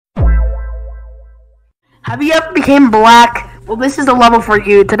Have you ever became black? Well, this is the level for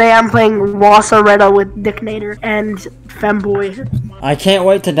you. Today I'm playing Wasureta with Dictator and Femboy. I can't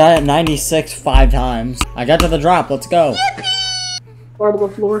wait to die at 96 5 times. I got to the drop, let's go. Part of the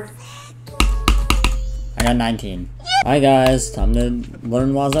floor. I got 19. Hi guys, time to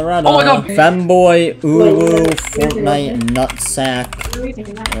learn Wasureta. Oh my god! Femboy, Uwu, Fortnite, Nutsack,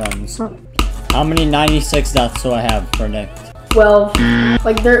 runs. How many 96 deaths do I have, predict? 12.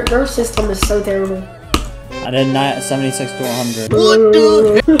 Like, their system is so terrible. I did 76 to 100. What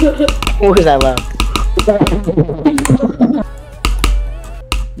the? What was that loud?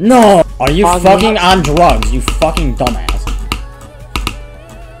 No! Are you fucking on drugs, you fucking dumbass?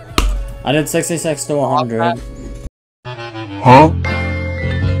 I did 66 to 100. Huh?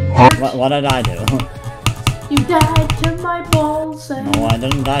 What did I do? You died to my ballsack. No, I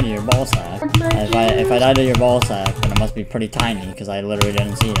didn't die to your ballsack. If I died to your ballsack, then it must be pretty tiny, because I literally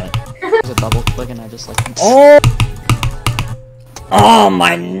didn't see it. There's a double click and I just like... Oh! Oh,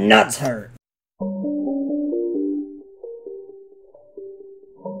 my nuts hurt!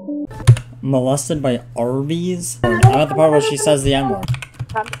 Molested by Arby's? I'm at the part where she says the N-word.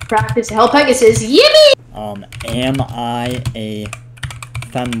 Practice hell Pegasus. Yippee! Am I a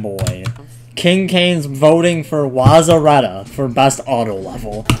femboy? King Kane's voting for Wasureta for best auto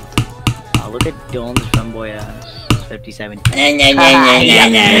level. Oh, look at Dylan's femboy ass. 57. I'm gonna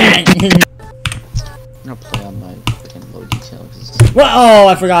play on my freaking low details. What? Oh,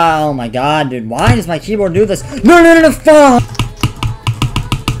 I forgot. Oh my god, dude. Why does my keyboard do this? No, fuck!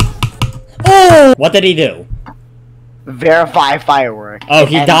 Oh! What did he do? Verify firework. Oh,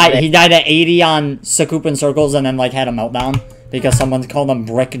 he died at 80 on Sakupin circles and then like had a meltdown because someone called him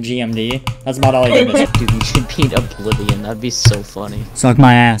Brick GMD. That's about all he did. Dude, you should be in Oblivion. That'd be so funny. Suck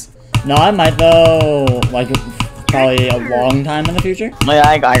my ass. No, I might though, like probably a long time in the future. Yeah,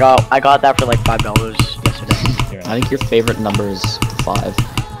 I got that for like $5 yesterday. I think your favorite number is 5.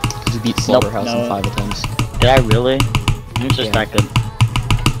 Because you beat Silverhouse in 5 attempts. Did I really? It's just that good.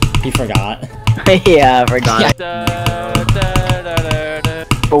 He forgot. Yeah, I forgot.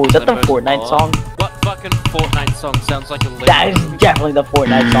 Oh, is that the Fortnite song? What fucking Fortnite song sounds like a lyric? That is definitely the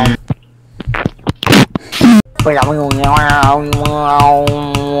Fortnite song. I'm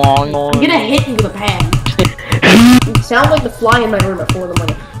gonna hit you with a pan. You sound like the fly in my room at 4 in the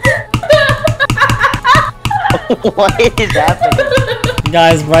morning. What is happening?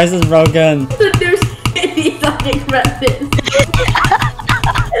 Guys, Bryce is broken. There's anything about this.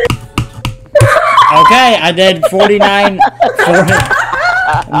 Okay, I did 49.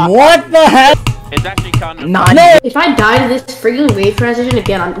 What the heck? It's actually kind of... No! If I die to this freaking wave transition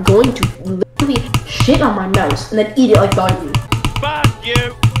again, I'm going to literally shit on my mouse and then eat it like doggy. Fuck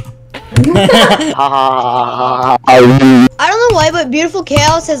you! I don't know why, but Beautiful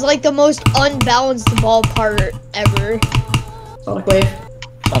Chaos has like the most unbalanced ball part ever. Sonic Wave.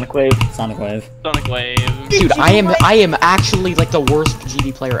 Sonic Wave. Sonic Wave. Sonic Wave. Dude, I am actually like the worst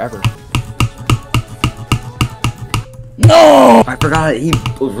GD player ever. No! I forgot he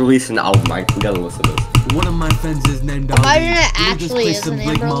released an album. We gotta listen to this. One of my friends is named Augi. Why didn't it actually is an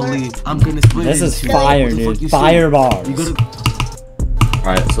Amber Alert? I'm gonna split This it is into fire, what the fuck dude. you Fire say? bars. You gotta...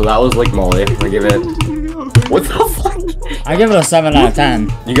 Alright, so that was like Molly. I give it... What the fuck? I give it a 7 out of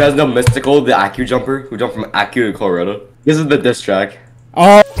 10. You guys know Mystical, the Accu jumper, who jumped from Accu to Colorado? This is the diss track.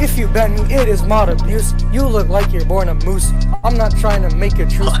 Oh! If you bet me it is mod abuse, you look like you're born a moose. I'm not trying to make a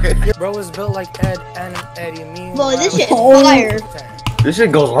truce. Your bro is built like Ed and Eddie. Whoa, this shit is fire. This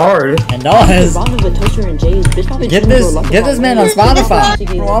shit goes hard. It does. Get this man on Spotify.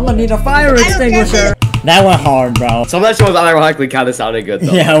 Bro, I'm gonna need a fire extinguisher. That went hard, bro. Some of that shit was ironically kind of sounding good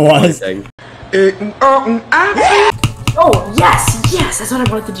though. Yeah, it was. Oh, yes! Yes! That's what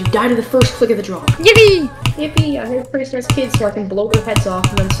I wanted to do. Die to the first click of the drop. Yippee! Yippee! I heard Prisoner's kids so I can blow their heads off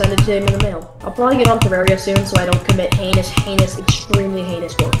and then send it to him in the mail. I'll probably get on Terraria soon so I don't commit heinous, extremely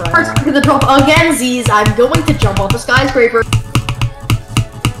heinous war crimes. First click of the drop again, Z's. I'm going to jump off a skyscraper.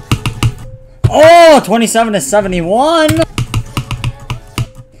 Oh, 27 to 71.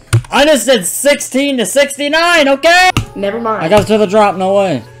 I just did 16 to 69, okay? Never mind. I got to the drop, no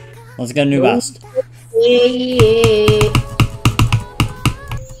way. Let's get a new best.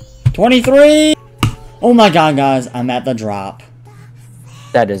 23! Oh my god, guys, I'm at the drop.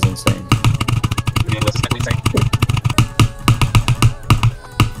 That is insane.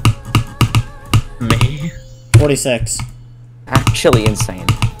 Me? 46. Actually insane.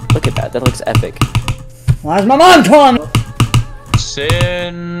 Look at that. That looks epic. Why's my mom calling?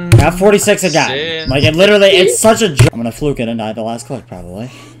 Sin. I have 46 again. Sin. Like, it literally, it's such a joke. I'm gonna fluke it and die at the last click,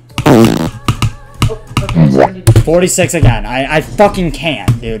 probably. Okay, so 46 again. I fucking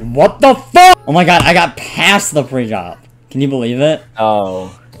can't, dude. What the fuck? Oh my god, I got past the pre-drop. Can you believe it?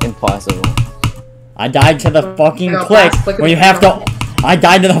 Oh, impossible. I died to the fucking click where you have to. I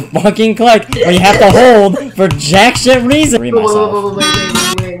died to the fucking click where you have to hold for jack shit reason. Wait.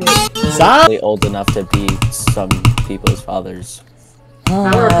 Stop. Really old enough to be some people's fathers. How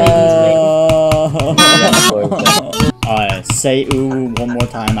are babies made? Alright, say ooh one more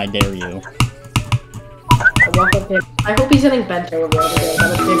time, I dare you. I hope he's getting bent over.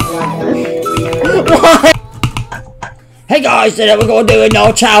 That a big one. Hey guys, today we're gonna do a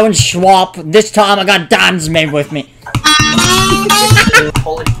no challenge swap. This time I got Dan's made with me.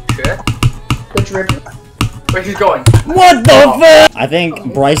 Holy shit. The drip. Where he's going? What the fuck? I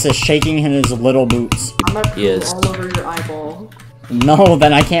think Bryce is shaking in his little boots. I'm gonna He is. all over your eyeball. No,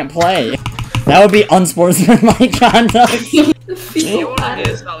 then I can't play. That would be unsportsmanlike conduct. You wanna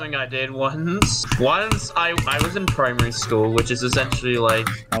hear something I did once? Once I was in primary school, which is essentially like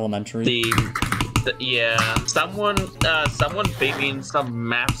Elementary. yeah. Someone beat me in some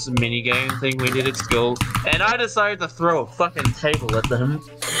maths minigame thing we did at school, and I decided to throw a fucking table at them.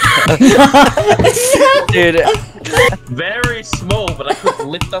 Dude. Very small, but I could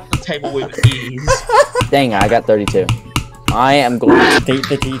lift up the table with ease. Dang, I got 32. I am going to Date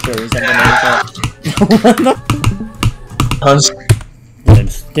the teachers and then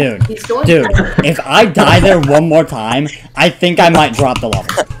Dude, if I die there one more time, I think I might drop the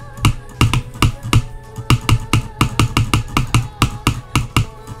level.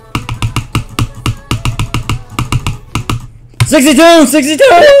 $62!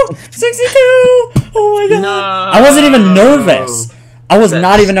 Oh my god! No. I wasn't even nervous. I was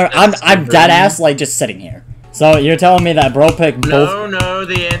not even nervous. I'm dead ass like just sitting here. So you're telling me that bro picked both? No,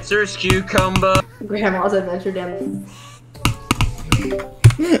 the answer is cucumber. Grandma's Adventure Down.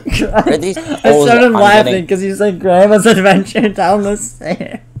 I started laughing because you said Grandma's Adventure down the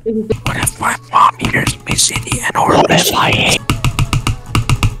stairs. What if my mom hears me singing and horrifying?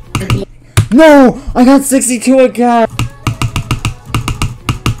 No! I got 62 again!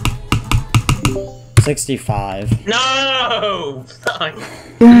 65. No!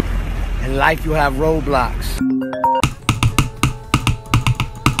 In life you have roadblocks.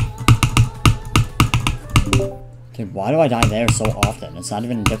 Dude, why do I die there so often? It's not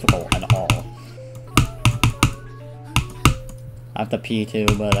even difficult at all. I have to pee too,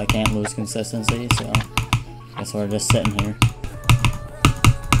 but I can't lose consistency, so I guess we're just sitting here.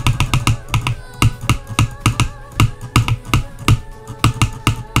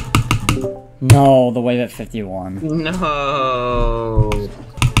 No, the wave at 51. No.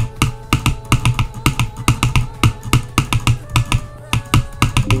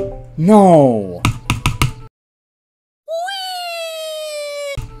 No!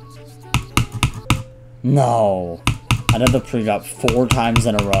 No. I did the pre-drop 4 times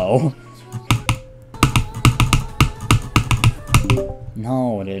in a row.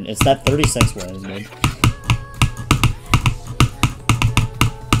 No, dude. It's that 36 wave, dude.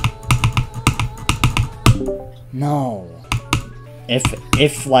 No.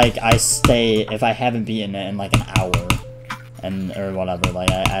 If like if I haven't beaten it in like an hour or whatever,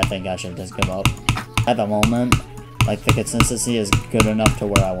 like I think I should just give up. At the moment, like the consistency is good enough to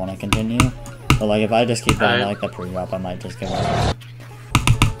where I want to continue. But like if I just keep doing like the pre-drop, I might just give up.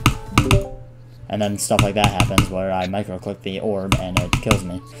 And then stuff like that happens where I micro-click the orb and it kills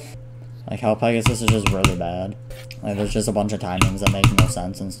me. Like how Pegasus is just really bad. Like there's just a bunch of timings that make no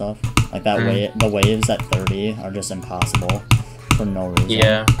sense and stuff. Like that the waves at 30 are just impossible for no reason.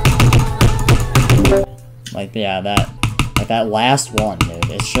 Yeah. Like yeah, that last one, dude.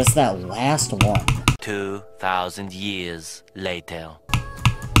 It's just that last one. 2,000 years later.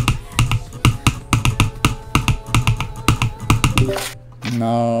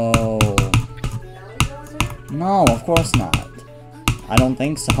 No. No, of course not. I don't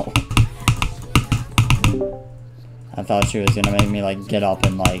think so. I thought she was gonna make me like get up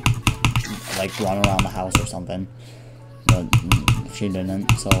and like run around the house or something. But she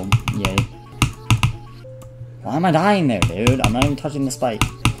didn't, so yay. Why am I dying there, dude? I'm not even touching the spike.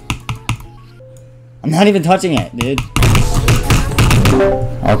 I'm not even touching it, dude.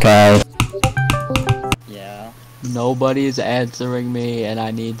 Okay. Yeah. Nobody's answering me, and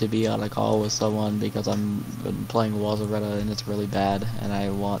I need to be on a call with someone because I'm playing Wasureta and it's really bad, and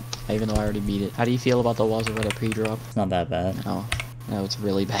even though I already beat it. How do you feel about the Wasureta pre-drop? It's not that bad. No, it's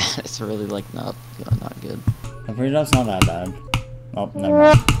really bad. It's really like not good. The pre-drop's not that bad. Oh, never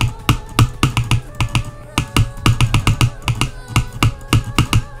mind.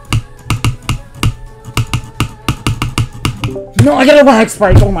 No, I got a lag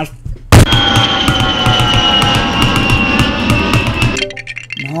spike! Oh my...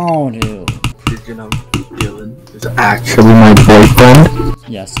 No, dude. Did you know Dylan is actually my boyfriend?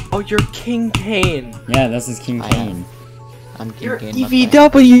 Yes. Oh, you're King Kane. Yeah, this is King Kane. I'm King You're Kane.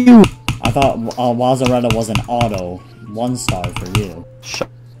 EVW. I thought Wasureta was an auto. 1 star for you. Shut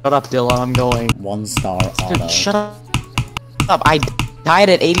up, Dylan. I'm going. 1 star auto. Dude, shut up. I died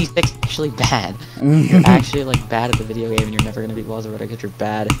at 86. Actually bad. You're actually like bad at the video game, and you're never gonna beat Wasureta because you're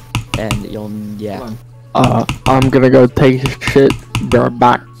bad, and you'll I'm gonna go take a shit. Be right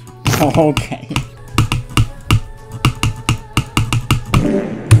back. Okay.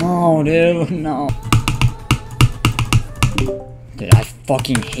 No, dude, no. Dude, I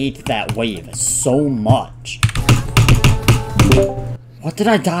fucking hate that wave so much. What did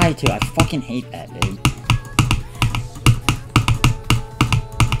I die to? I fucking hate that, dude.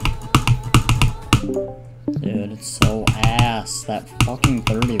 Dude, it's so ass. That fucking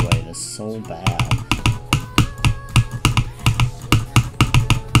 30 wave is so bad.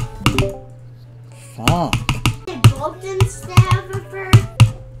 Fuck.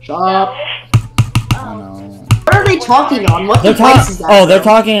 Shut up. Oh no. What are they talking on? What They're device is that? they're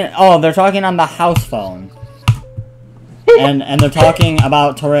talking on the house phone. and they're talking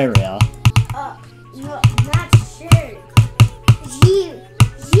about Terraria. No, not sure.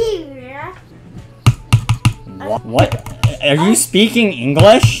 What? Are you speaking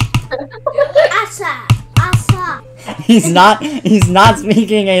English? Asa. He's not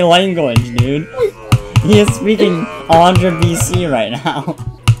speaking a language, dude. He is speaking 100 BC right now.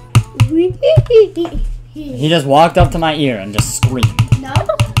 He just walked up to my ear and just screamed. No,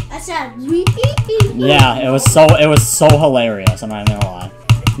 I said Yeah, it was so hilarious, I'm not even gonna lie.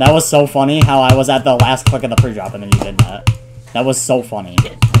 That was so funny how I was at the last click of the pre-drop and then you did that. That was so funny.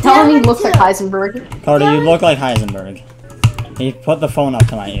 Tell me he looks like Heisenberg. Carter, you look like Heisenberg. He put the phone up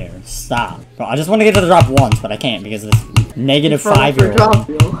to my ear. Stop. Bro, I just want to get to the drop once, but I can't because of this negative 5-year-old.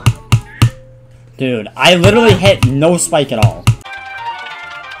 Dude, I literally hit no spike at all.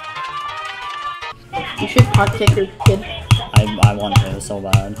 You should punt kick your kid. I want to so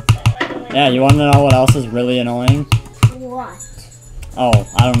bad. Yeah, you want to know what else is really annoying? What? Oh,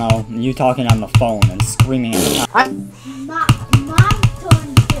 I don't know. You talking on the phone and screaming at the top. Mom told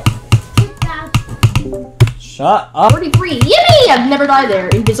you. Get out. Shut up. 43. Yippee! I've never died there.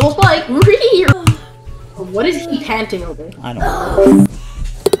 Invisible spike. What is he panting over? I don't know.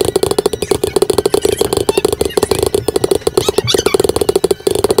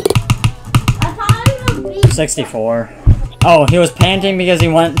 64. Oh, he was panting because he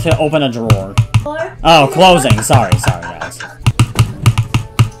went to open a drawer. Oh, closing. Sorry, guys.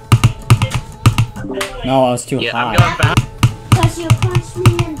 No, I was too high. I'm going back. Because you punched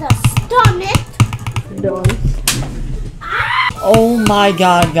me in the stomach. Oh my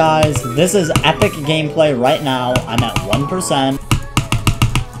god, guys. This is epic gameplay right now. I'm at 1%.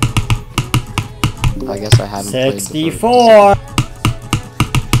 I guess I haven't 64.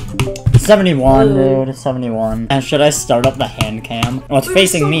 71, dude. 71. And should I start up the hand cam? Oh, it's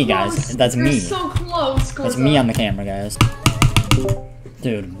facing me, guys. That's me. So close. That's me on the camera, guys.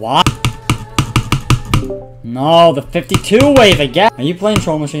 Dude, what? No, the 52 wave again. Are you playing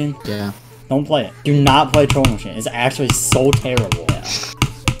Troll Machine? Yeah. Don't play it. Do not play Troll Machine. It's actually so terrible. Yeah.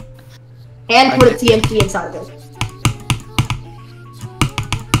 And put a TNT inside of it.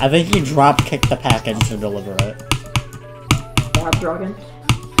 I think he drop kicked the package to deliver it. Bob Dragon.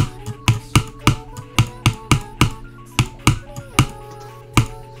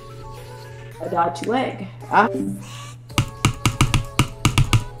 I died to egg.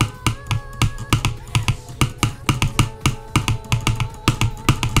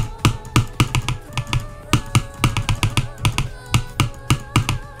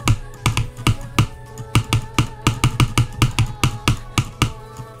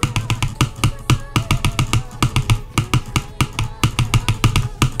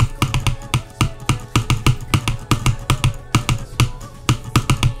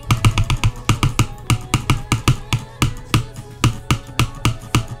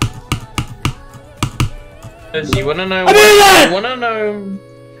 You wanna know? You wanna know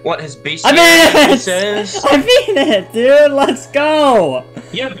what his beast says? I beat it, dude. Let's go.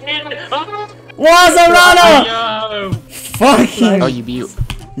 You beat it. Wasureta! Fucking. Oh, you beat.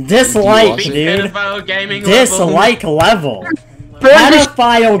 Dislike, Beat dude. Pedophile gaming Dislike level.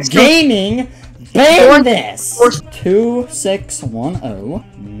 Pedophile gaming. Ban this.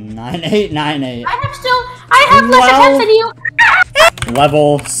 26109898. I have less attempts than you.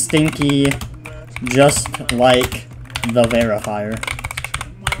 Level stinky. Just like the verifier.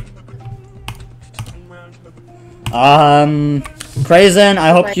 Crazen,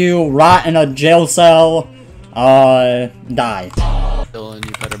 I hope you rot in a jail cell. Die. Dylan, Dylan,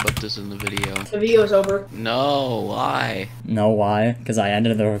 you better put this in the video. The video's over. No, why? No, why? Because I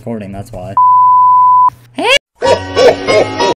ended the recording, that's why.